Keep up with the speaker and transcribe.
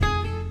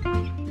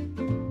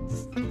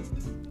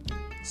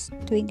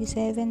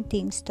27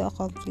 things to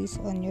accomplish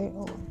on your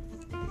own.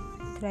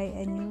 Try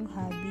a new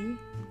hobby.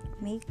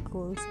 Make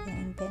goals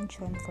and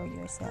intention for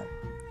yourself.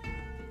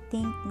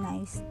 Think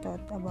nice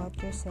thought about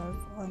yourself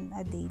on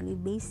a daily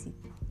basis.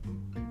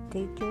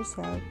 Treat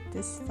yourself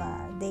to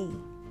spa day.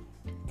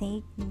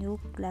 Take new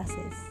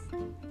classes.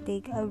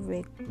 Take a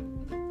break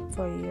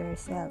for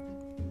yourself.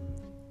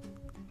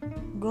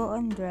 Go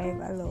on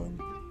drive alone.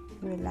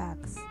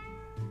 Relax.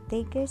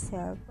 Take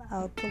yourself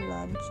out to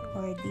lunch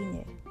or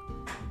dinner.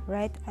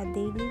 Write a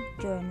daily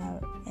journal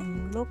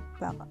and look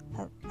back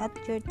at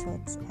your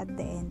thoughts at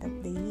the end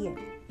of the year.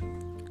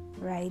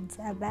 Ride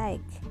a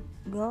bike.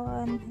 Go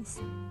on a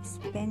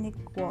scenic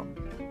walk.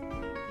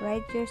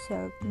 Write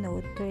yourself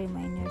note to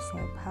remind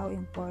yourself how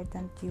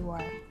important you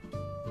are.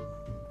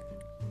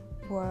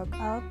 Work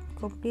out.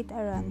 Complete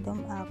a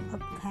random act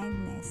of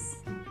kindness.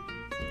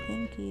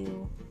 Thank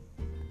you.